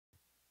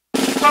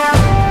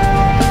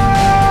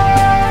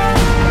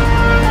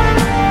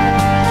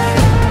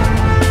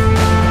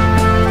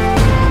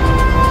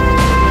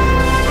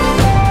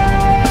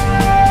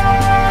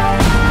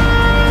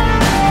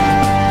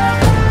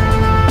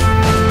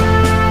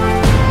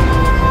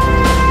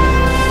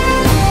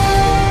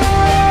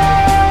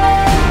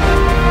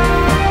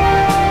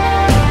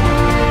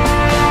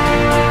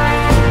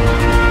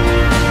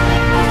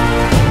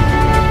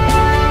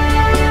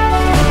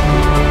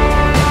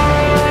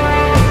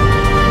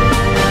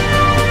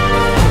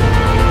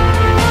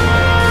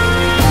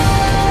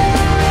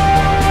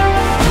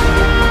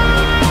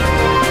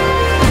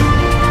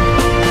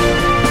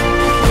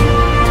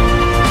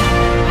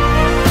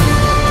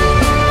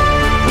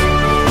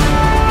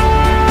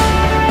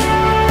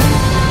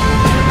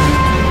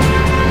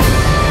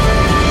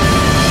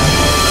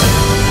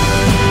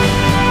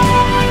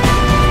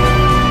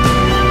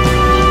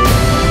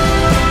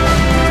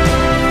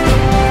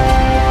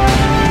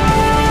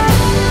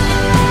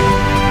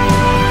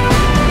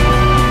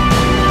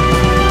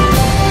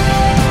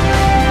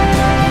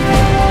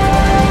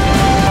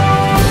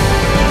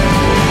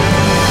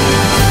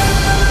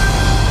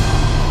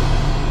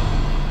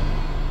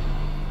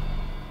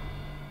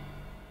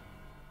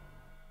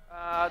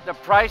The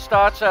price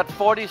starts at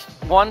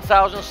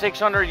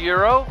 41,600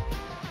 euro,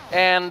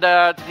 and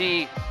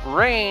the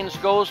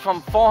range goes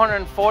from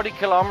 440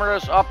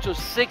 kilometers up to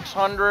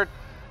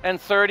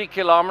 630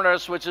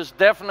 kilometers, which is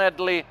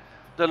definitely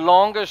the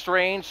longest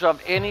range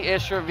of any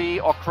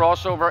SUV or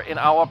crossover in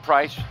our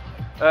price,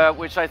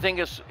 which I think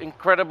is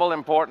incredibly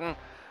important.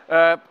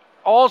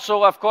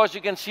 Also, of course,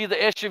 you can see the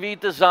SUV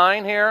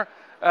design here.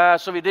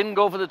 So we didn't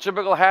go for the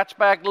typical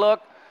hatchback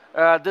look.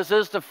 This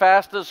is the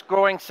fastest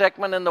growing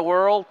segment in the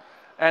world.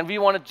 And we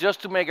wanted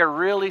just to make a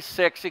really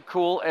sexy,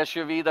 cool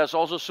SUV that's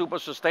also super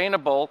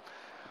sustainable.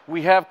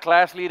 We have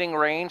class-leading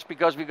range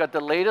because we got the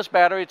latest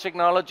battery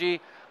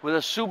technology with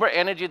a super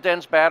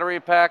energy-dense battery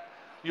pack.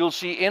 You'll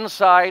see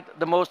inside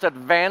the most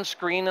advanced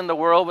screen in the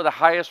world with the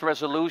highest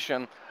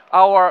resolution.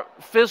 Our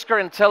Fisker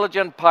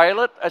Intelligent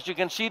Pilot, as you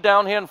can see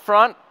down here in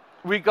front,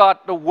 we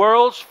got the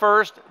world's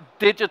first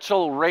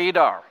digital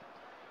radar.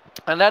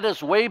 And that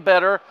is way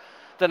better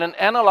than an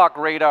analog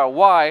radar.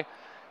 Why?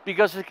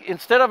 Because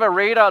instead of a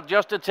radar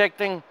just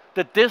detecting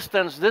the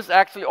distance, this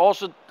actually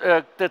also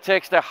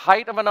detects the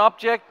height of an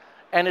object,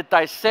 and it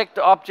dissects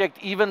the object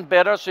even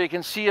better, so you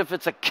can see if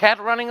it's a cat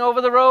running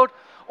over the road,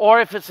 or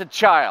if it's a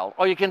child,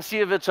 or you can see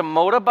if it's a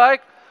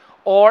motorbike,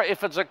 or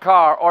if it's a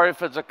car, or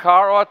if it's a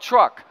car or a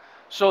truck.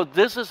 So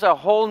this is a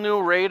whole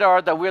new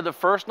radar that we're the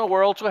first in the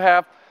world to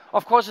have.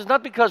 Of course, it's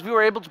not because we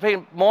were able to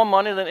pay more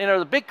money than any of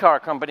the big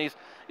car companies.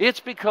 It's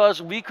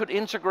because we could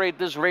integrate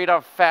this radar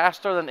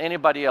faster than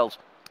anybody else.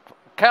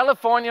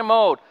 California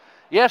mode.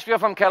 Yes, we are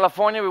from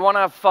California, we want to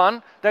have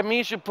fun. That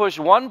means you push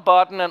one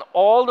button and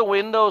all the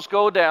windows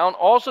go down.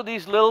 Also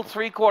these little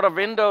 3/4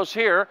 windows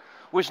here,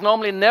 which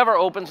normally never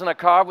opens in a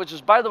car, which is,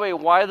 by the way,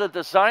 why the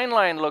design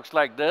line looks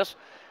like this,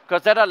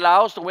 because that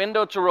allows the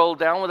window to roll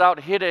down without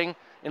hitting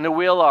in the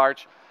wheel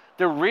arch.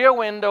 The rear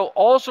window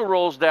also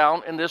rolls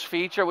down in this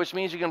feature, which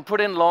means you can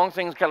put in long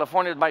things. In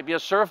California, it might be a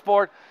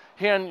surfboard.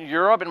 Here in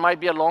Europe, it might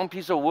be a long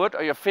piece of wood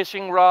or your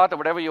fishing rod or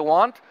whatever you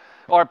want,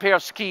 or a pair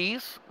of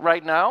skis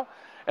right now.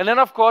 And then,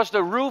 of course,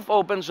 the roof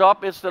opens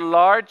up. It's the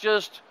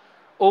largest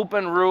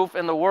open roof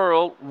in the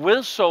world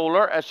with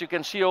solar, as you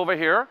can see over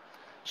here.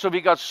 So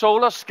we got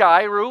solar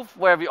sky roof,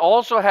 where we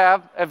also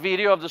have a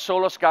video of the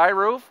solar sky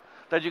roof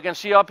that you can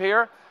see up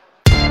here.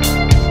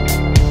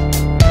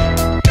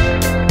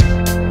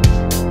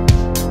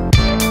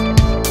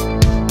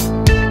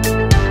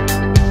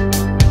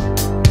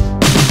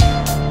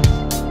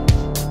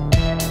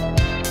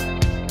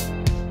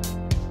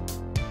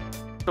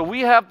 So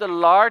we have the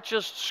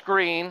largest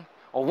screen,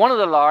 or one of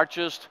the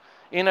largest,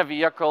 in a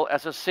vehicle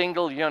as a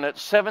single unit,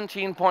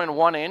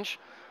 17.1 inch.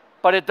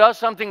 But it does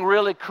something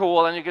really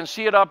cool, and you can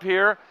see it up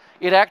here.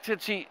 It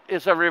actually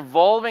is a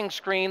revolving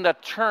screen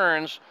that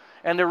turns,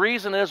 and the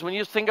reason is when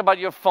you think about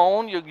your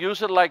phone, you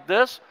use it like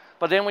this,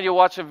 but then when you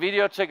watch a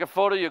video, take a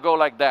photo, you go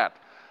like that.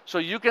 So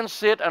you can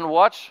sit and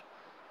watch,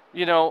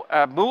 you know,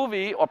 a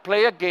movie or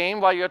play a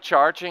game while you're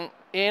charging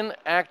in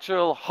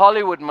actual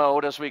Hollywood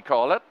mode, as we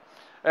call it.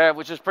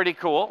 Which is pretty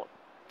cool.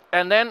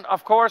 And then,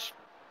 of course,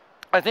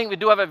 I think we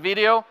do have a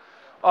video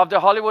of the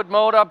Hollywood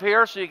mode up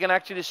here, so you can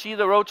actually see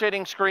the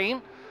rotating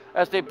screen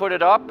as they put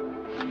it up.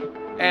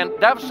 And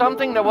that's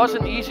something that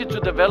wasn't easy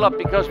to develop,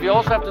 because we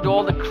also have to do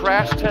all the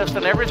crash tests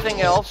and everything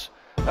else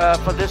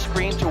for this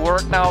screen to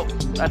work. Now,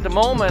 at the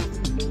moment,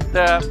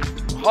 the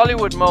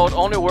Hollywood mode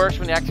only works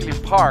when you actually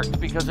park,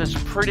 because it's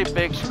a pretty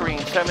big screen,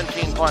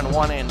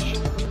 17.1 inch.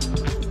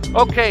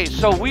 Okay,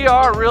 so we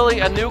are really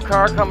a new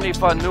car company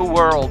for a new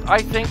world.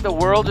 I think the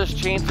world is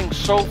changing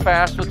so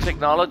fast with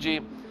technology,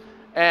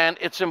 and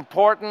it's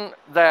important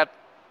that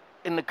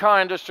in the car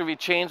industry we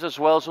change as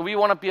well. So we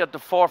want to be at the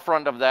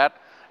forefront of that.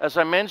 As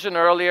I mentioned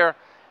earlier,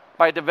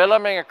 by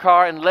developing a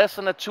car in less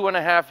than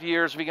 2.5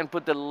 years, we can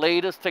put the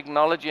latest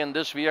technology in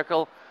this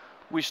vehicle.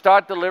 We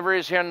start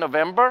deliveries here in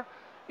November.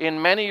 in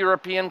many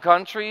European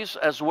countries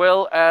as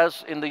well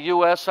as in the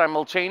US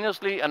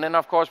simultaneously. And then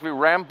of course we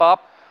ramp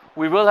up.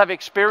 We will have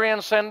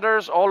experience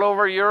centers all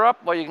over Europe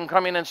where you can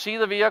come in and see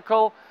the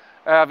vehicle.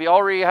 We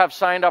already have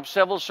signed up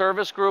several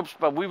service groups,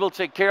 but we will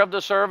take care of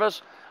the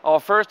service. Our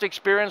first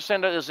experience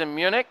center is in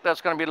Munich.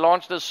 That's going to be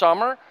launched this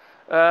summer.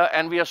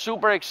 And we are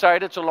super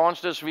excited to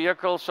launch this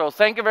vehicle. So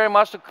thank you very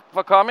much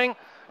for coming,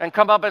 and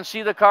come up and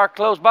see the car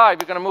close by.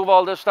 We're going to move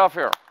all this stuff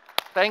here.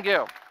 Thank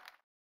you.